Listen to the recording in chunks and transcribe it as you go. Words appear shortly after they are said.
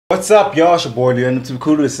What's up, y'all? It's your boy Leon to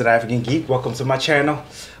cool with South African Geek. Welcome to my channel.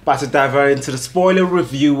 About to dive right into the spoiler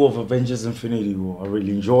review of Avengers Infinity War. I really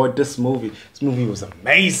enjoyed this movie. This movie was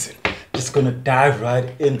amazing. Just gonna dive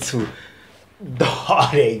right into the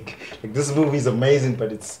heartache. Like, this movie is amazing,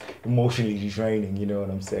 but it's emotionally draining, you know what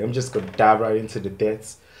I'm saying? I'm just gonna dive right into the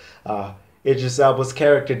deaths. Idris Elba's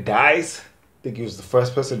character dies. I think he was the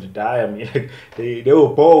first person to die. I mean, they were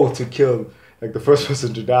bold to kill. Like, the first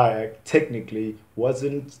person to die technically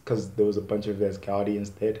wasn't, because there was a bunch of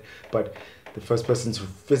Asgardians dead, but the first person to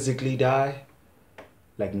physically die,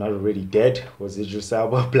 like not already dead, was Idris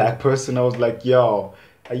Elba, a black person. I was like, yo,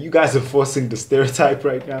 are you guys enforcing the stereotype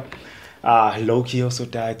right now? Loki also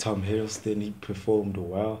died, Tom Hiddleston, he performed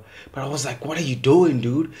well. But I was like, what are you doing,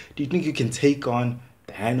 dude? Do you think you can take on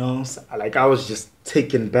Thanos? Like, I was just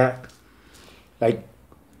taken back. Like,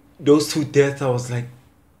 those two deaths, I was like,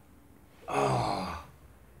 oh,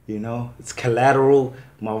 you know, it's collateral.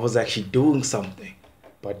 Marvel's actually doing something.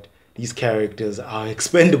 But these characters are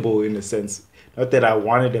expendable in a sense. Not that I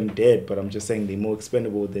wanted them dead, but I'm just saying they're more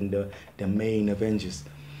expendable than the main Avengers.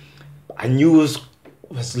 I knew it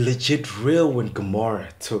was legit real when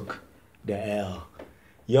Gamora took the L.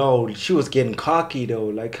 Yo, she was getting cocky though.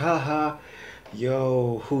 Like, haha,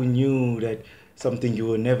 yo, who knew that something you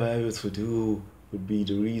were never able to do would be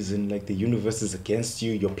the reason? Like, the universe is against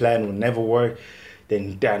you, your plan will never work.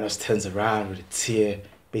 Then Thanos turns around with a tear,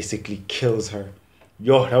 basically kills her.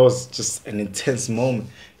 Yo, that was just an intense moment.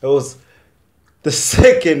 That was the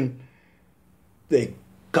second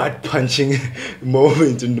gut punching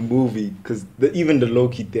moment in the movie, because even the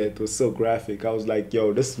Loki death was so graphic. I was like,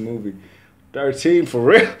 yo, this movie 13 for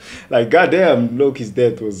real. Like, goddamn, Loki's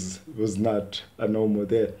death was not a normal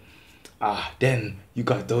death. Then you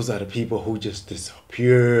got those other people who just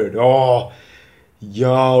disappeared. Oh,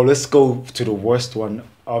 yo, let's go to the worst one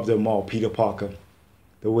of them all, Peter Parker.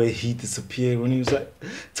 The way he disappeared when he was like,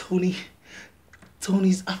 Tony's,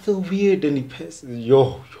 I feel weird. Then he passes.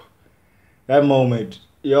 Yo, that moment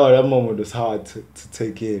was hard to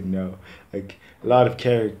take in, yo. Like, a lot of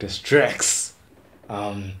characters. Drax.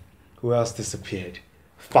 Who else disappeared?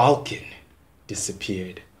 Falcon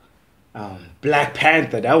disappeared. Black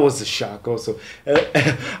Panther, that was a shock also.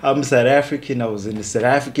 I'm South African. I was in the South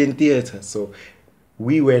African theater, so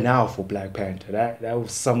we went out for Black Panther. That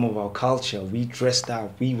was some of our culture. We dressed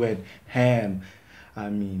out. We went ham. I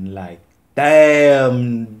mean, like,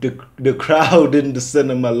 damn, the crowd in the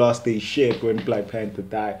cinema lost their shit when Black Panther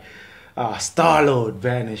died. Star-Lord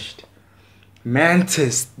vanished.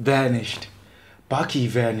 Mantis vanished. Bucky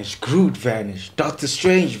vanished. Groot vanished. Doctor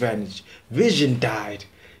Strange vanished. Vision died.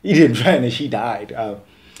 He didn't vanish, he died.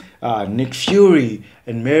 Nick Fury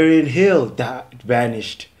and Marion Hill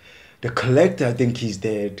vanished. The Collector, I think he's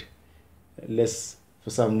dead. Unless, for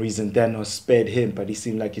some reason, Thanos spared him, but he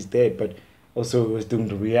seemed like he's dead. But also, it was doing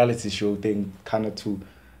the reality show thing, kind of to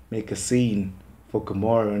make a scene for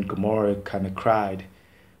Gamora, and Gamora kind of cried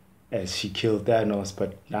as she killed Thanos.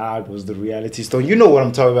 But nah, it was the reality stone. You know what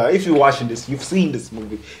I'm talking about. If you're watching this, you've seen this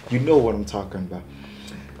movie, you know what I'm talking about.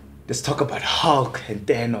 Let's talk about Hulk and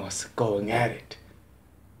Thanos going at it.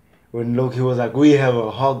 When Loki was like, we have a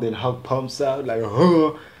Hulk, then Hulk pumps out, like,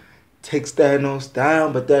 takes Thanos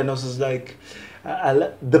down, but Thanos is like,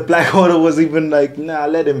 the Black Order was even like, nah,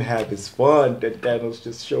 let him have his fun. Then Thanos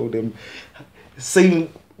just showed him,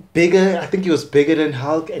 seemed bigger. I think he was bigger than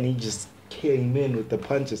Hulk, and he just came in with the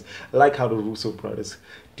punches. I like how the Russo brothers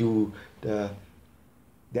do the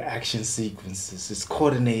action sequences. It's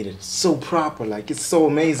coordinated, so proper, like, it's so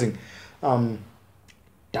amazing.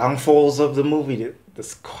 Downfalls of the movie,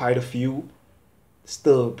 there's quite a few.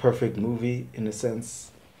 Still a perfect movie in the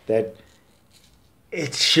sense that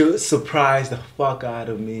it should surprise the fuck out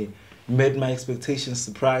of me. Met my expectations,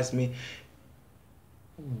 surprised me.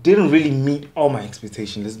 Didn't really meet all my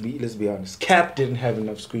expectations. Let's be honest. Cap didn't have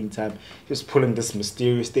enough screen time. He was pulling this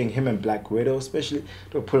mysterious thing. Him and Black Widow, especially,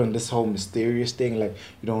 they were pulling this whole mysterious thing. Like,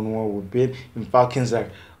 you don't know what would be. And Falcon's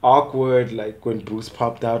like awkward. Like, when Bruce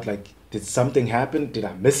popped out, like, did something happen? Did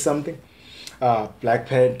I miss something? Black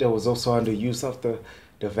Panther was also underused of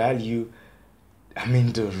the value. I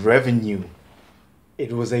mean, the revenue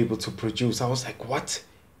it was able to produce. I was like, what?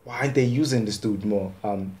 Why aren't they using this dude more?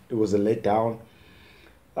 It was a letdown.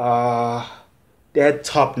 They had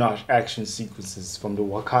top-notch action sequences from the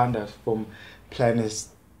Wakanda, from Thanos'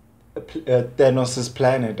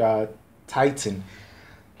 planet, Titan.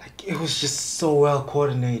 Like, it was just so well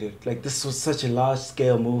coordinated. Like, this was such a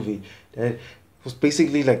large-scale movie that it was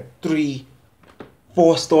basically like 3-4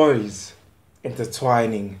 stories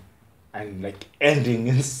intertwining and like ending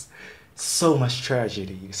in so much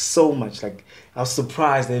tragedy, so much. Like, I was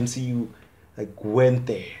surprised the MCU like went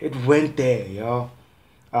there. It went there, yo.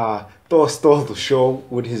 Thor stole the show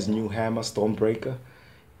with his new hammer, Stormbreaker.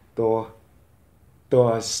 Thor,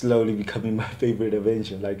 Thor is slowly becoming my favorite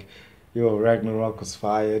Avenger. Like, yo, Ragnarok was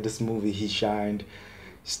fire. This movie, he shined.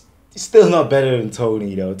 Still not better than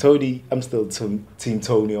Tony though. Tony, I'm still team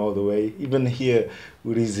Tony all the way. Even here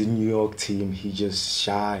with his New York team, he just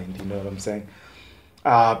shined. You know what I'm saying?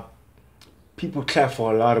 Uh, People clapped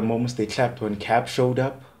for a lot of moments. They clapped when Cap showed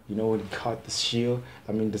up. You know, when he caught the shield.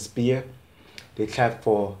 I mean the spear. They clapped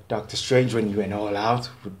for Doctor Strange when he went all out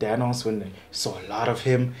with Thanos. When they saw a lot of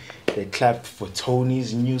him. They clapped for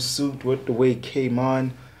Tony's new suit with the way it came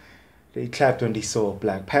on. They clapped when they saw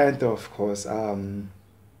Black Panther, of course.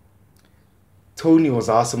 Tony was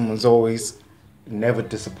awesome as always. Never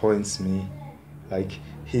disappoints me. Like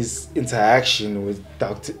his interaction with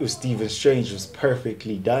Stephen Strange was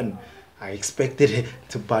perfectly done. I expected it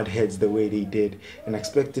to butt heads the way they did, and I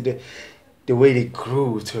expected it the way they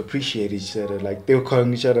grew to appreciate each other. Like they were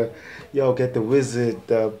calling each other, "Yo, get the wizard,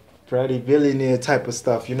 the pretty billionaire" type of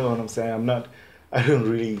stuff. You know what I'm saying? I don't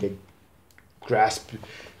really like grasp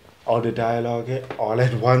all the dialogue all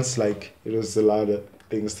at once. Like it was a lot of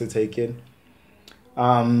things to take in.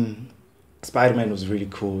 Um, Spider-Man was really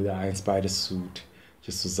cool. The Iron Spider suit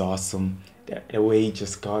just was awesome. The way he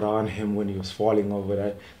just got on him when he was falling over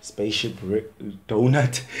that spaceship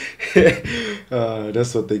donut.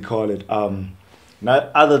 That's what they call it.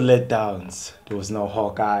 Not other letdowns. There was no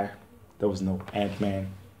Hawkeye. There was no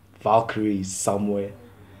Ant-Man. Valkyrie somewhere.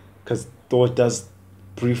 Because Thor does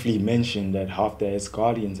briefly mention that half the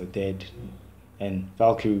Asgardians are dead. And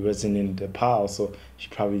Valkyrie wasn't in the pile, so she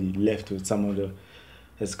probably left with some of the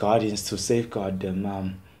Asgardians to safeguard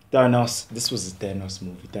them. Thanos, this was a Thanos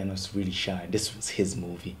movie. Thanos really shined. This was his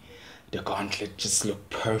movie. The gauntlet just looked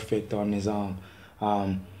perfect on his arm.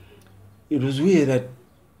 It was weird that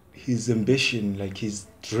his ambition, like he's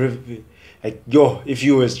driven, like yo, if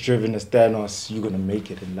you were as driven as Thanos, you're gonna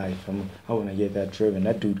make it in life. I wanna get that driven.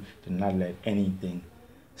 That dude did not let anything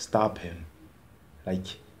stop him. Like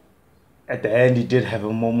at the end, he did have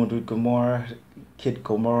a moment with Gamora, Kid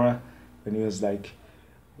Gamora, when he was like,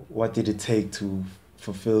 "What did it take to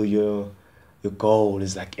fulfill your goal?"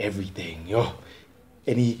 Is like everything, yo.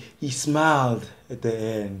 And he smiled at the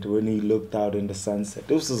end when he looked out in the sunset.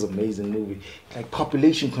 This was an amazing movie. Like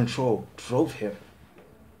population control drove him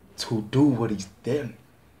to do what he's done,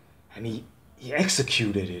 and he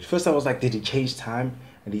executed it. First, I was like, did he change time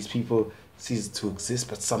and these people ceased to exist?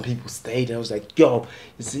 But some people stayed. I was like, yo,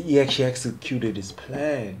 he actually executed his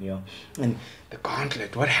plan, yo. And the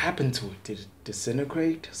gauntlet, what happened to it? Did it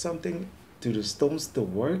disintegrate or something? Do the stones still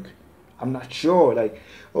work? I'm not sure. Like,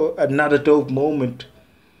 oh, another dope moment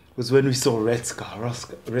was when we saw Red Scar.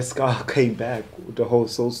 Red Scar came back with the whole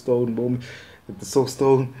Soul Stone moment. The Soul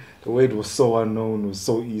Stone, the way it was so unknown, was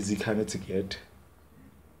so easy kind of to get.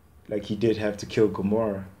 Like, he did have to kill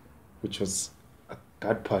Gamora, which was a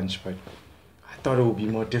gut punch, but I thought it would be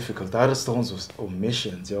more difficult. The other stones was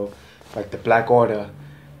omissions, yo. Like, the Black Order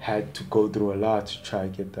had to go through a lot to try to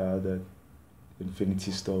get the other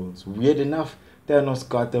Infinity Stones. Weird enough, Thanos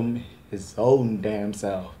got them his own damn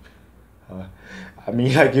self. I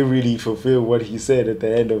mean, like, it really fulfilled what he said at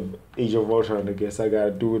the end of Age of Ultron. I guess I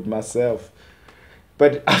gotta do it myself.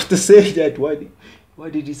 But after saying that, why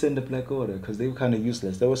did he send the Black Order? Because they were kind of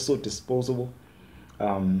useless. They were so disposable.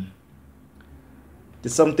 There's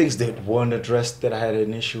some things that weren't addressed that I had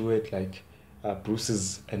an issue with, like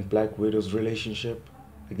Bruce's and Black Widow's relationship.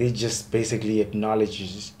 Like, they just basically acknowledge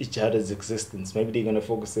each other's existence. Maybe they're gonna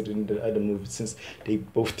focus it in the other movie since they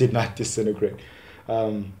both did not disintegrate.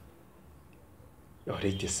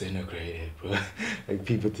 They disintegrated, bro. Like,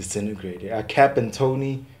 people disintegrated. Cap and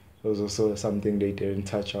Tony was also something they didn't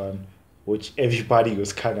touch on, which everybody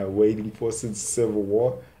was kind of waiting for since Civil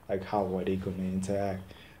War. Like, how are they gonna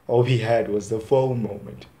interact? All we had was the phone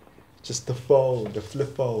moment. Just the phone, the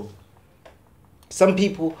flip phone. Some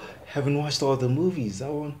people haven't watched all the movies.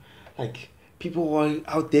 People are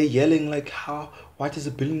out there yelling like, why does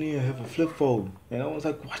a billionaire have a flip phone? And I was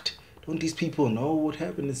like, what? Don't these people know what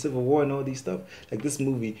happened in Civil War and all these stuff? Like, this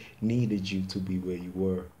movie needed you to be where you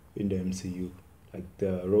were in the MCU. Like,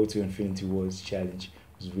 the Road to Infinity Wars challenge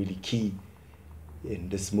was really key in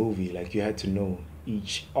this movie. Like, you had to know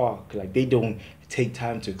each arc. Like, they don't take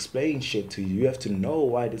time to explain shit to you. You have to know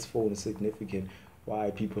why this phone is significant, why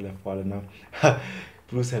people have fallen off.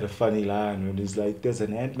 Bruce had a funny line when he's like, there's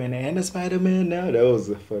an Ant-Man and a Spider-Man now. That was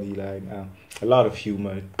a funny line. A lot of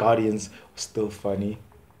humor. Guardians was still funny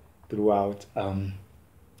throughout.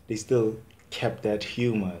 They still kept that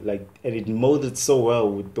humor. Like, and it molded so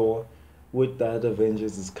well with Thor. With the other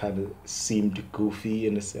Avengers, it kind of seemed goofy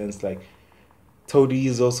in a sense. Like, Tony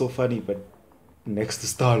is also funny, but next to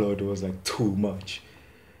Star-Lord was like too much.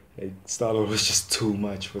 Like Star-Lord was just too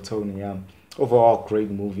much for Tony. Overall,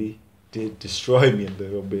 great movie. Did destroy me a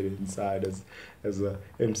little bit inside as a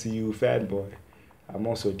MCU fanboy. I'm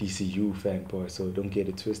also a DCU fanboy, so don't get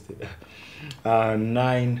it twisted.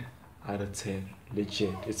 9 out of 10,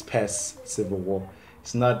 legit. It's past Civil War.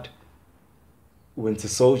 It's not Winter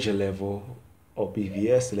Soldier level or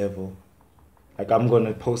BVS level. Like, I'm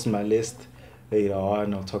gonna post my list later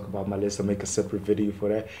on. I'll talk about my list. I'll make a separate video for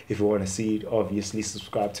that. If you want to see it, obviously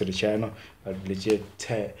subscribe to the channel. But legit,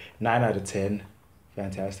 9 out of 10.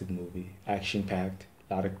 Fantastic movie. Action packed.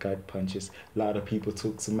 A lot of gut punches. A lot of people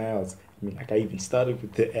took some L's. I mean, like, I even started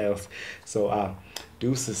with the L's. So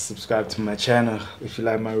deuces, subscribe to my channel. If you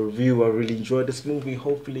like my review, I really enjoyed this movie.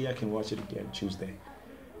 Hopefully I can watch it again Tuesday.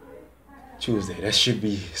 That should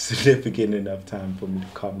be significant enough time for me to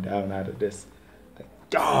calm down out of this.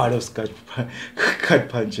 That was gut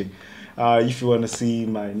punching. If you want to see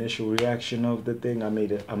my initial reaction of the thing, I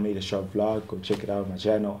made a short vlog. Go check it out on my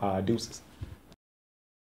channel. Deuces.